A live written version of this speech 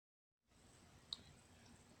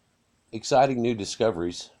Exciting new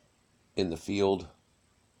discoveries in the field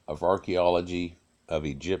of archaeology of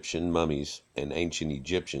Egyptian mummies and ancient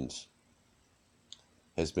Egyptians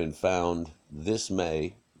has been found this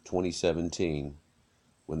May 2017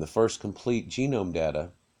 when the first complete genome data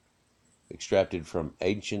extracted from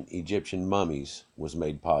ancient Egyptian mummies was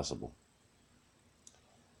made possible.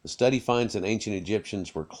 The study finds that ancient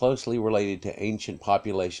Egyptians were closely related to ancient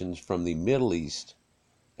populations from the Middle East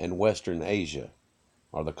and Western Asia,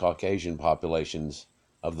 or the Caucasian populations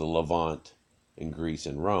of the Levant in Greece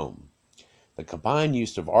and Rome. The combined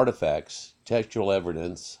use of artifacts, textual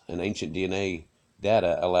evidence, and ancient DNA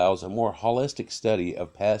data allows a more holistic study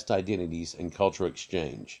of past identities and cultural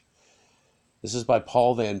exchange. This is by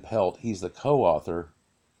Paul Van Pelt. He's the co-author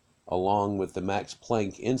along with the Max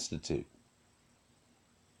Planck Institute.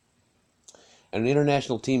 An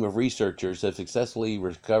international team of researchers have successfully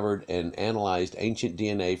recovered and analyzed ancient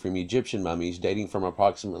DNA from Egyptian mummies dating from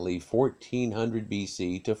approximately 1400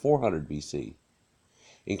 BC to 400 BC,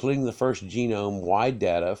 including the first genome-wide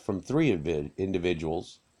data from 3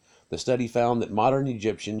 individuals. The study found that modern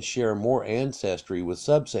Egyptians share more ancestry with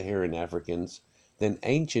sub-Saharan Africans than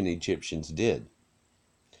ancient Egyptians did,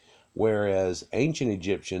 whereas ancient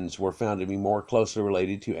Egyptians were found to be more closely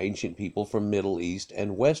related to ancient people from Middle East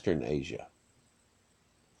and Western Asia.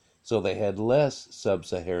 So they had less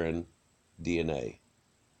sub-Saharan DNA.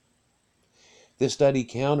 This study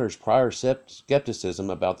counters prior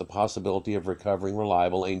skepticism about the possibility of recovering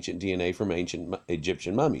reliable ancient DNA from ancient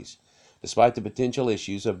Egyptian mummies, despite the potential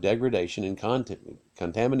issues of degradation and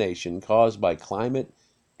contamination caused by climate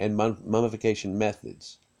and mummification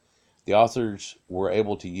methods. The authors were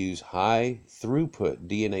able to use high-throughput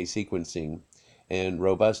DNA sequencing and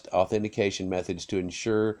robust authentication methods to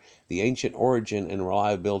ensure the ancient origin and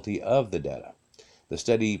reliability of the data. The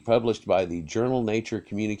study published by the journal Nature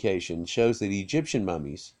Communications shows that Egyptian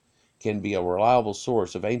mummies can be a reliable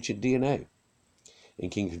source of ancient DNA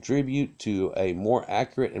and can contribute to a more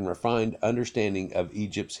accurate and refined understanding of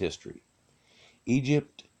Egypt's history.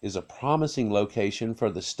 Egypt is a promising location for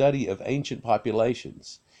the study of ancient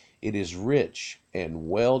populations. It is rich and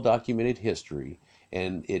well-documented history,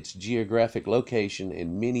 and its geographic location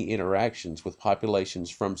and many interactions with populations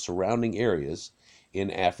from surrounding areas in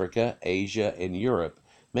Africa, Asia, and Europe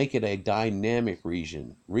make it a dynamic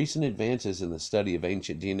region. Recent advances in the study of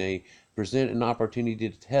ancient DNA present an opportunity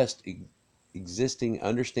to test existing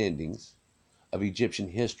understandings of Egyptian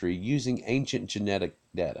history using ancient genetic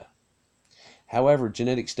data. However,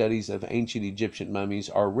 genetic studies of ancient Egyptian mummies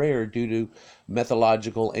are rare due to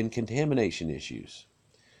methodological and contamination issues.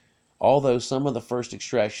 Although some of the first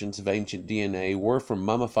extractions of ancient DNA were from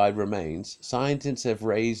mummified remains, scientists have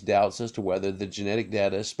raised doubts as to whether the genetic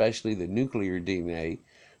data, especially the nuclear DNA,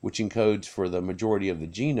 which encodes for the majority of the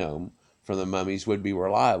genome from the mummies, would be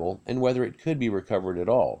reliable and whether it could be recovered at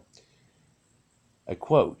all. A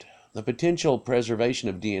quote, "The potential preservation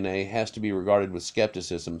of DNA has to be regarded with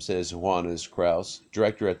skepticism," says Johannes Krauss,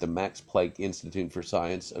 director at the Max Planck Institute for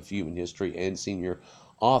Science of Human History and senior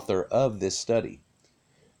author of this study.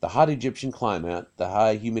 The hot Egyptian climate, the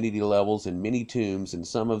high humidity levels in many tombs, and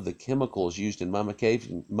some of the chemicals used in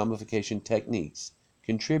mummification techniques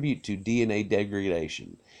contribute to DNA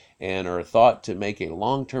degradation and are thought to make a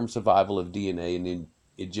long-term survival of DNA in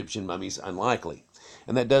Egyptian mummies unlikely.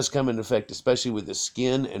 And that does come into effect, especially with the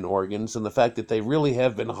skin and organs and the fact that they really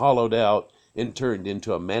have been hollowed out and turned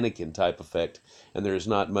into a mannequin type effect, and there is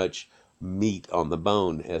not much meat on the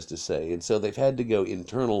bone, as to say. And so they've had to go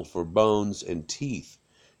internal for bones and teeth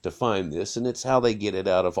to find this, and it's how they get it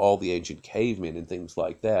out of all the ancient cavemen and things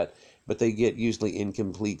like that. But they get usually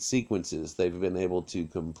incomplete sequences. They've been able to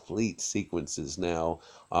complete sequences now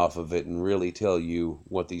off of it and really tell you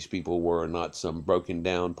what these people were, not some broken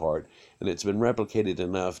down part. And it's been replicated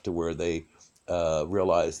enough to where they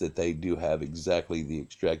realize that they do have exactly the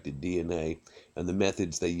extracted DNA, and the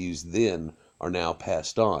methods they used then are now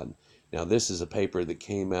passed on. Now, this is a paper that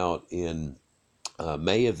came out in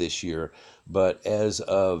May of this year, but as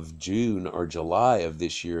of June or July of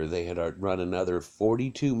this year, they had run another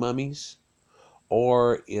 42 mummies,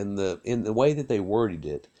 or in the way that they worded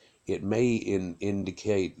it, it may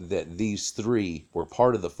indicate that these 3 were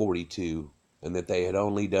part of the 42 and that they had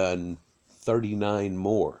only done 39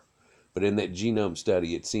 more. But in that genome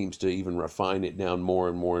study, it seems to even refine it down more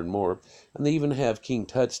and more and more. And they even have King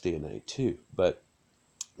Tut's DNA too. But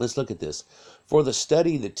let's look at this. For the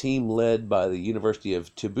study, the team led by the University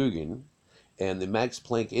of Tübingen and the Max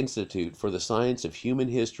Planck Institute for the Science of Human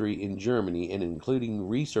History in Germany, and including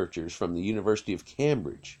researchers from the University of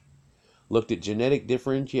Cambridge, looked at genetic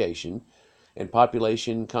differentiation and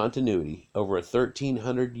population continuity over a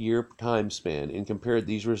 1,300-year time span and compared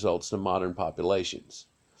these results to modern populations.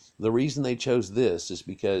 The reason they chose this is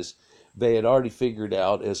because they had already figured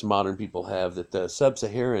out, as modern people have, that the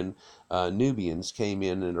sub-Saharan Nubians came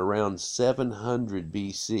in at around 700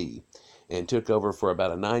 BC and took over for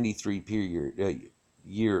about a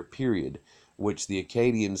 93-year period, which the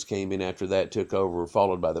Akkadians came in after that, took over,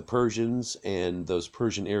 followed by the Persians, and those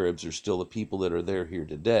Persian Arabs are still the people that are there here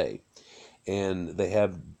today. And they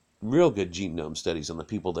have real good genome studies on the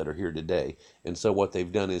people that are here today. And so what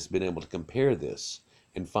they've done is been able to compare this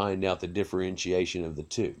and find out the differentiation of the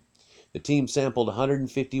two. The team sampled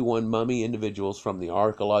 151 mummy individuals from the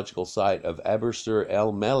archaeological site of Abusir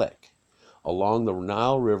el-Melek along the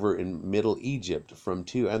Nile River in Middle Egypt from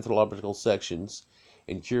 2 anthropological sections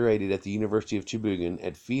and curated at the University of Tübingen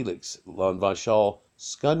at Felix Lanvachal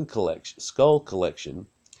Skull Collection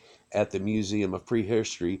at the Museum of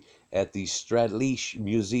Prehistory at the Stadtliche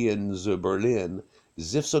Museen zu Berlin,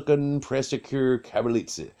 Zifsuchen Pressecure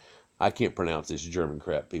Kabelitze. I can't pronounce this German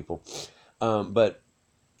crap, people. But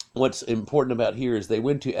what's important about here is they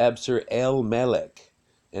went to Abusir el-Melek.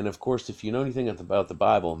 And of course, if you know anything about the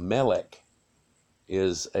Bible, Melek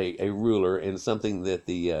is a ruler and something that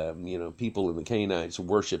the people in the Canaanites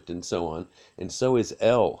worshipped and so on. And so is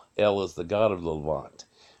El. El is the god of the Levant.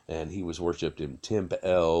 And he was worshipped in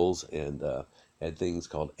temples and had things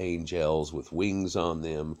called angels with wings on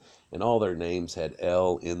them. And all their names had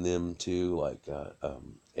El in them too, like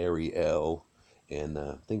Ariel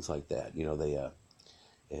and things like that.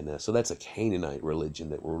 So that's a Canaanite religion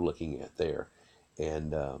that we're looking at there.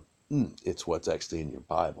 And it's what's actually in your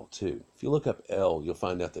Bible too. If you look up El, you'll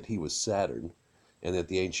find out that he was Saturn, and that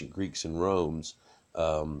the ancient Greeks and Romans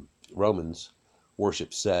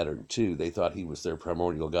worshiped Saturn too. They thought he was their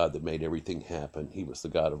primordial god that made everything happen. He was the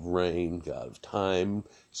god of rain, god of time.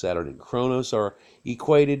 Saturn and Kronos are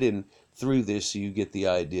equated, and through this you get the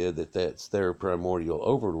idea that that's their primordial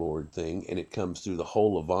overlord thing, and it comes through the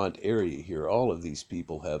whole Levant area here. All of these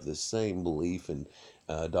people have this same belief and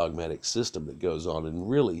dogmatic system that goes on, and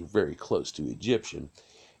really very close to Egyptian.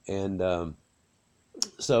 And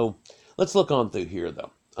so let's look on through here,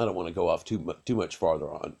 though. I don't want to go off too much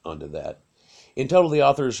farther onto that. In total, the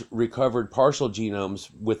authors recovered partial genomes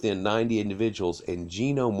within 90 individuals and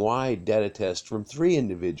genome-wide data tests from 3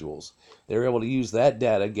 individuals. They were able to use that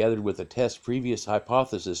data gathered with a test previous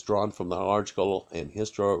hypothesis drawn from the biological and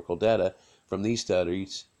historical data from these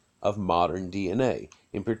studies of modern DNA.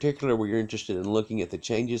 In particular, we are interested in looking at the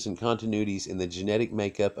changes and continuities in the genetic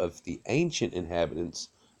makeup of the ancient inhabitants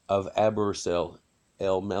of Abusir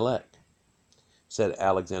el-Melek, said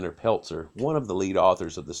Alexander Peltzer, one of the lead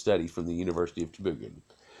authors of the study from the University of Tübingen.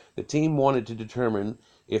 The team wanted to determine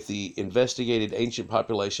if the investigated ancient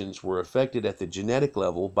populations were affected at the genetic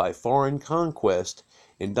level by foreign conquest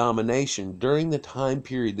and domination during the time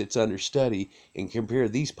period that's under study, and compare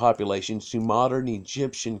these populations to modern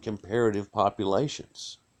Egyptian comparative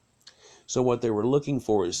populations. So what they were looking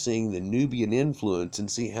for is seeing the Nubian influence and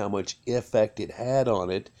see how much effect it had on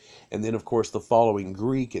it. And then, of course, the following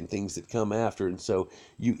Greek and things that come after. And so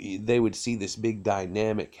they would see this big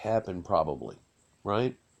dynamic happen probably,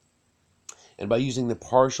 right? And by using the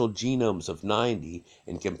partial genomes of 90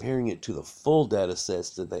 and comparing it to the full data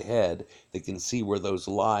sets that they had, they can see where those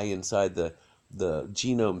lie inside the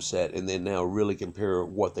genome set, and then now really compare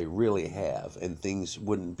what they really have, and things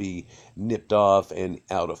wouldn't be nipped off and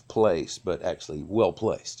out of place, but actually well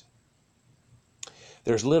placed.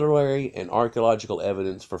 There's literary and archaeological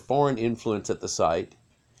evidence for foreign influence at the site,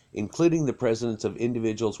 including the presence of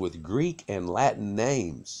individuals with Greek and Latin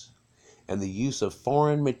names and the use of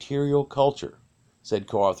foreign material culture, said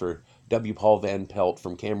co-author W. Paul Van Pelt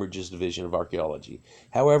from Cambridge's Division of Archaeology.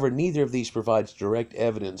 However, neither of these provides direct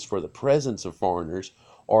evidence for the presence of foreigners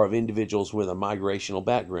or of individuals with a migrational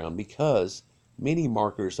background, because many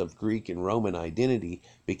markers of Greek and Roman identity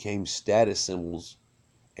became status symbols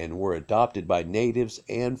and were adopted by natives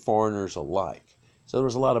and foreigners alike. So there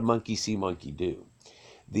was a lot of monkey see, monkey do.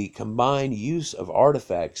 The combined use of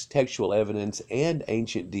artifacts, textual evidence, and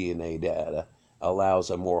ancient DNA data allows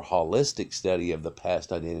a more holistic study of the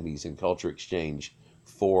past identities and culture exchange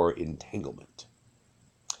for entanglement.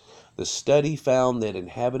 The study found that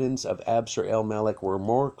inhabitants of Abusir el-Melek were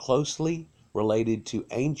more closely related to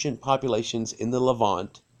ancient populations in the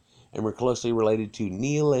Levant and were closely related to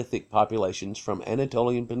Neolithic populations from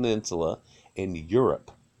Anatolian Peninsula and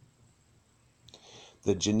Europe.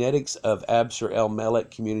 The genetics of Abusir el-Melek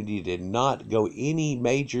community did not go any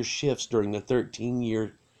major shifts during the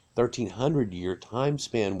 1,300-year time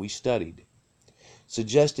span we studied,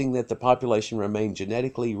 suggesting that the population remained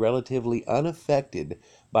genetically relatively unaffected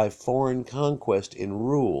by foreign conquest and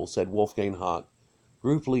rule, said Wolfgang Haack,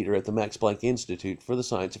 group leader at the Max Planck Institute for the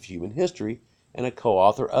Science of Human History and a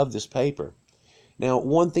co-author of this paper. Now,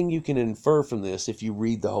 one thing you can infer from this, if you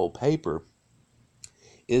read the whole paper,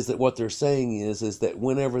 is that what they're saying is that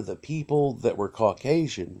whenever the people that were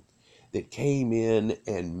Caucasian that came in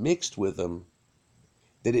and mixed with them,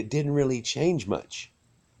 that it didn't really change much.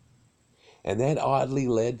 And that oddly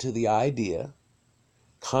led to the idea,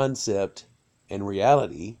 concept, and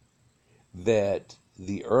reality that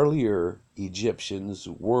the earlier Egyptians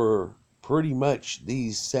were pretty much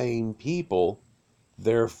these same people.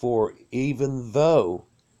 Therefore, even though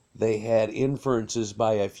they had inferences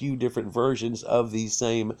by a few different versions of these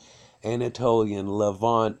same Anatolian,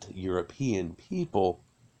 Levant, European people,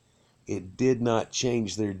 it did not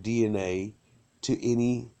change their DNA to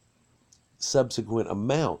any subsequent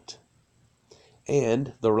amount.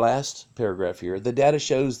 And the last paragraph here, the data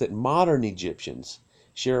shows that modern Egyptians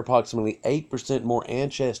share approximately 8% more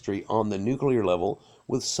ancestry on the nuclear level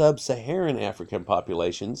with sub-Saharan African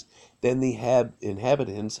populations than the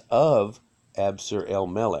inhabitants of Absir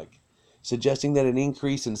el-Melek, suggesting that an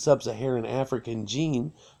increase in sub-Saharan African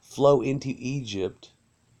gene flow into Egypt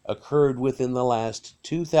occurred within the last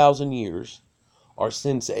 2,000 years or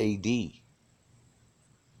since AD.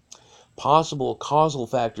 Possible causal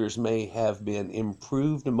factors may have been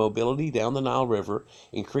improved mobility down the Nile River,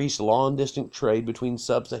 increased long-distance trade between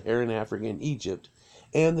sub-Saharan Africa and Egypt,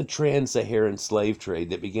 and the trans-Saharan slave trade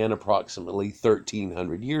that began approximately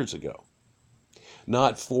 1,300 years ago.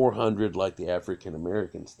 Not 400 like the African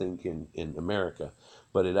Americans think in America,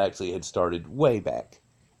 but it actually had started way back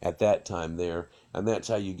at that time there, and that's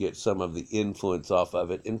how you get some of the influence off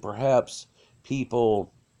of it, and perhaps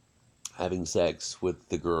people having sex with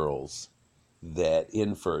the girls that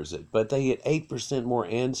infers it. But they get 8% more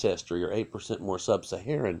ancestry or 8% more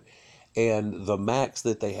sub-Saharan, and the max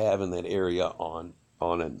that they have in that area on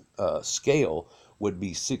a scale would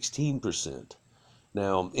be 16%.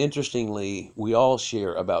 Now, interestingly, we all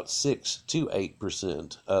share about 6 to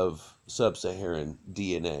 8% of sub-Saharan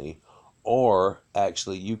DNA, or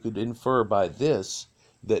actually you could infer by this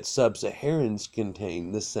that sub-Saharans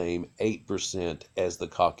contain the same 8% as the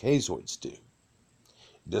Caucasoids do.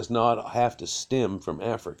 It does not have to stem from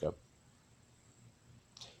Africa.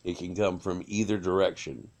 It can come from either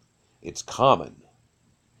direction. It's common.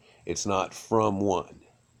 It's not from one.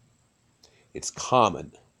 It's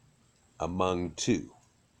common among two.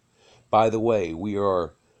 By the way, we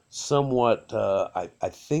are somewhat, I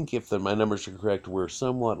think if my numbers are correct, we're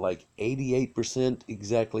somewhat like 88%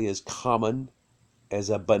 exactly as common as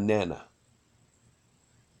a banana.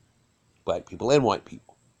 Black people and white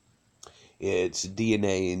people. It's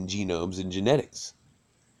DNA and genomes and genetics.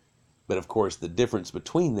 But of course, the difference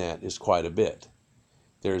between that is quite a bit.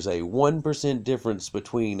 There's a 1% difference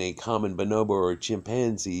between a common bonobo or a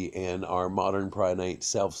chimpanzee and our modern primate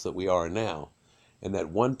selves that we are now. And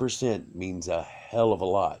that 1% means a hell of a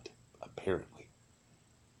lot, apparently.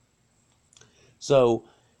 So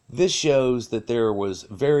this shows that there was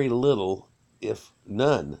very little, if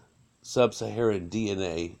none, sub-Saharan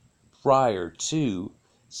DNA prior to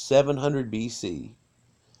 700 BC.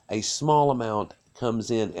 A small amount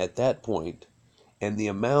comes in at that point, and the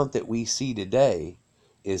amount that we see today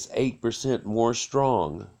is 8% more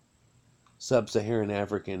strong sub-Saharan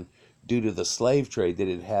African due to the slave trade that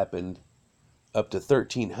had happened up to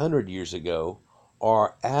 1,300 years ago,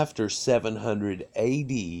 or after 700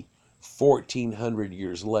 AD, 1,400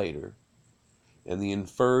 years later. And the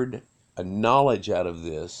inferred knowledge out of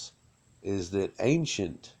this is that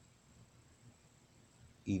ancient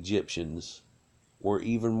Egyptians were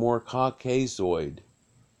even more Caucasoid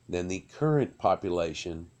than the current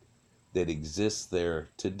population that exists there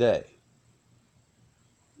today.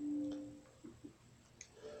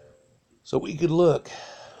 So we could look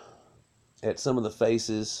at some of the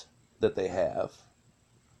faces that they have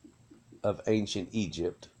of ancient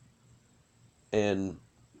Egypt and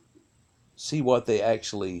see what they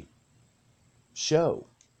actually show.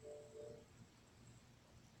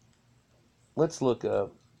 Let's look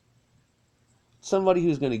up somebody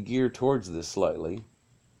who's going to gear towards this slightly.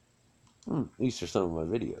 These are some of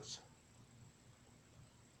my videos.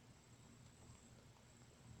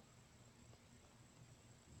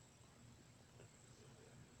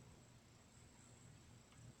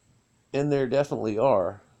 And there definitely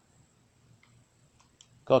are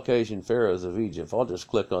Caucasian pharaohs of Egypt. I'll just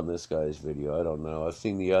click on this guy's video. I don't know. I've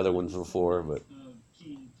seen the other ones before, but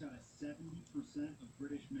King Tut, 70% of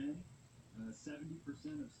British men, 70%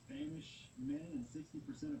 of Spanish men, and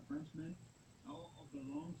 60% of French men all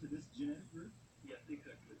belong to this genetic group? Yes,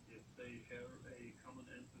 exactly. Yes, they share a common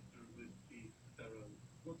ancestor with the pharaohs.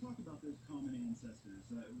 Well, talk about those common ancestors.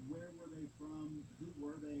 Where were they from? Who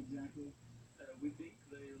were they exactly? We think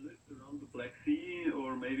they lived around the Black Sea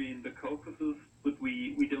or maybe in the Caucasus, but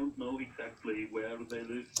we don't know exactly where they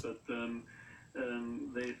lived. But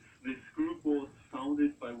this group was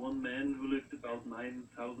founded by one man who lived about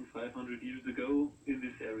 9,500 years ago in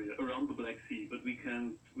this area around the Black Sea, but we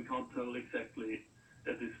can't tell exactly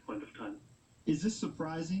at this point of time. Is this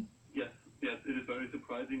surprising? Yes, yes, it is very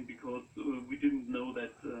surprising because we didn't know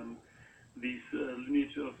that this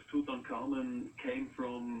lineage of Tutankhamun came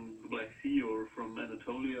from the Black Sea or from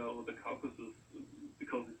Anatolia or the Caucasus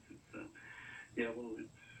because it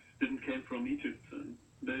didn't came from Egypt. And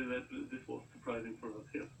this was surprising for us,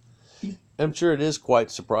 yes. I'm sure it is quite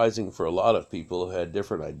surprising for a lot of people who had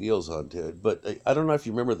different ideals onto it. But I don't know if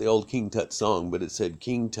you remember the old King Tut song, but it said,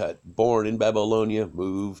 King Tut, born in Babylonia,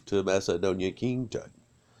 moved to Macedonia, King Tut.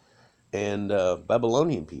 And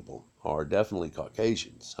Babylonian people are definitely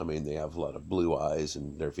Caucasians. I mean, they have a lot of blue eyes,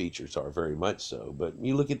 and their features are very much so. But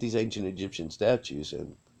you look at these ancient Egyptian statues,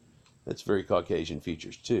 and that's very Caucasian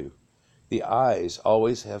features too. The eyes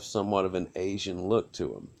always have somewhat of an Asian look to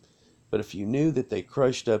them. But if you knew that they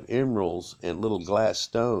crushed up emeralds and little glass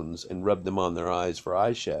stones and rubbed them on their eyes for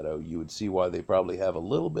eyeshadow, you would see why they probably have a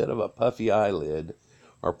little bit of a puffy eyelid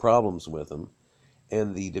or problems with them.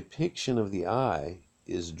 And the depiction of the eye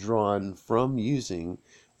is drawn from using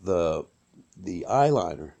the the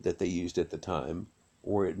eyeliner that they used at the time,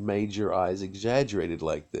 or it made your eyes exaggerated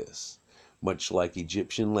like this, much like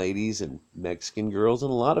Egyptian ladies and Mexican girls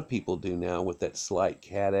and a lot of people do now with that slight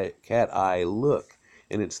cat eye look.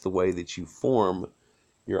 And it's the way that you form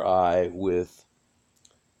your eye with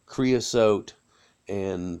creosote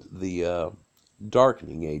and the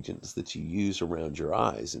darkening agents that you use around your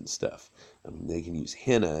eyes and stuff. I mean, they can use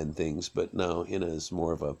henna and things, but no, henna is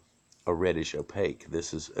more of a reddish opaque.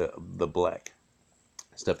 This is the black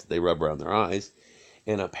stuff that they rub around their eyes.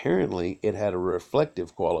 And apparently it had a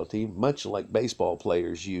reflective quality, much like baseball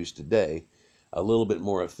players use today, a little bit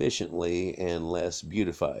more efficiently and less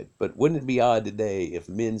beautified. But wouldn't it be odd today if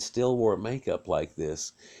men still wore makeup like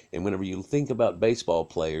this? And whenever you think about baseball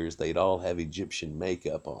players, they'd all have Egyptian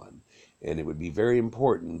makeup on. And it would be very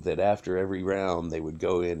important that after every round, they would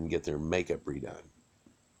go in and get their makeup redone.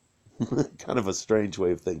 Kind of a strange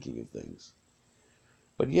way of thinking of things.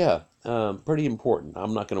 But yeah, pretty important.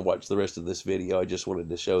 I'm not going to watch the rest of this video. I just wanted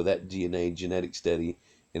to show that DNA genetic study.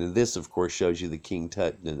 And this, of course, shows you the King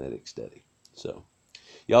Tut genetic study. So,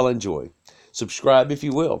 y'all enjoy. Subscribe if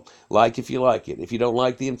you will. Like if you like it. If you don't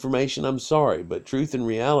like the information, I'm sorry. But truth and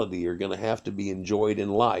reality are going to have to be enjoyed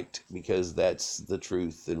and liked because that's the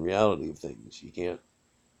truth and reality of things. You can't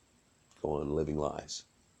go on living lies.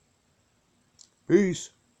 Peace.